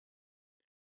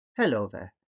Hello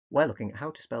there. We're looking at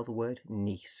how to spell the word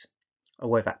niece, a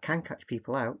word that can catch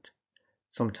people out,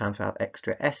 sometimes have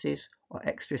extra S's or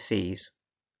extra C's.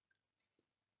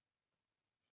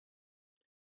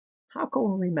 How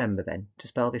can we remember then to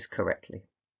spell this correctly?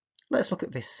 Let's look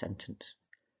at this sentence.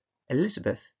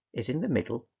 Elizabeth is in the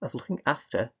middle of looking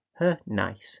after her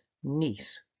nice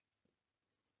niece.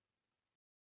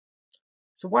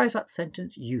 So why is that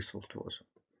sentence useful to us?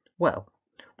 Well,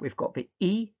 we've got the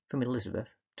E from Elizabeth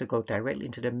to go directly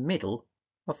into the middle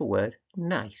of the word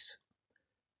nice.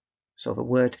 So the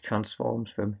word transforms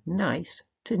from nice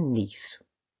to niece.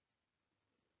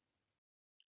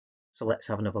 So let's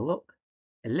have another look.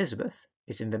 Elizabeth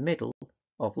is in the middle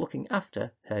of looking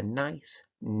after her nice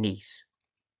niece.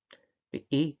 The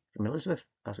E from Elizabeth,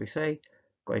 as we say,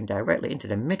 going directly into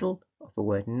the middle of the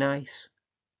word nice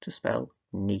to spell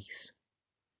niece.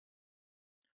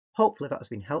 Hopefully that has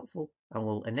been helpful and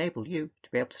will enable you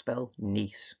to be able to spell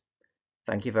niece.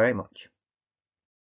 Thank you very much.